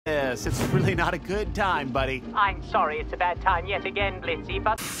Yes, it's really not a good time, buddy. I'm sorry it's a bad time yet again, Blitzy,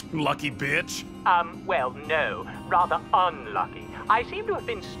 but... Lucky bitch. Well, no. Rather unlucky. I seem to have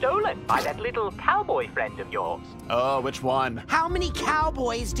been stolen by that little cowboy friend of yours. Oh, which one? How many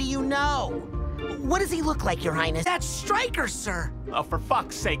cowboys do you know? What does he look like, Your Highness? That's Stryker, sir. Oh, for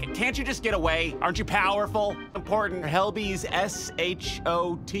fuck's sake, can't you just get away? Aren't you powerful? Important. Helby's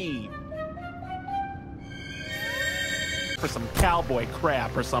S-H-O-T. For some cowboy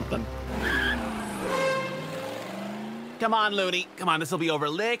crap or something. Come on, Looney. Come on, this'll be over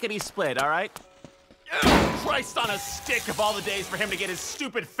lickety-split, all right? Christ on a stick of all the days for him to get his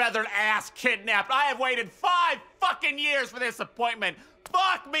stupid feathered ass kidnapped. I have waited 5 fucking years for this appointment.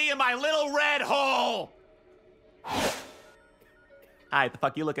 Fuck me in my little red hole! Hi, the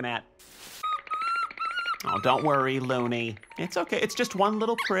fuck you looking at? Oh, don't worry, Looney. It's okay, it's just one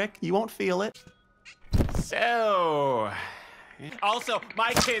little prick. You won't feel it. So... Also,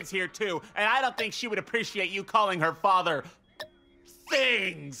 my kid's here too, and I don't think she would appreciate you calling her father...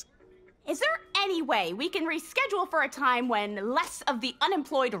 things! Is there any way we can reschedule for a time when less of the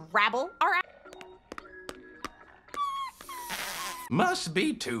unemployed rabble are out? Must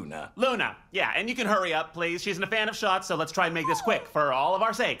be Tuna. Loona, yeah, and you can hurry up, please. She isn't a fan of shots, so let's try and make this quick for all of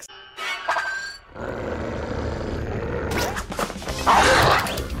our sakes.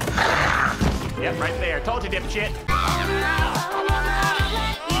 Yep, right there. Told you, dipshit.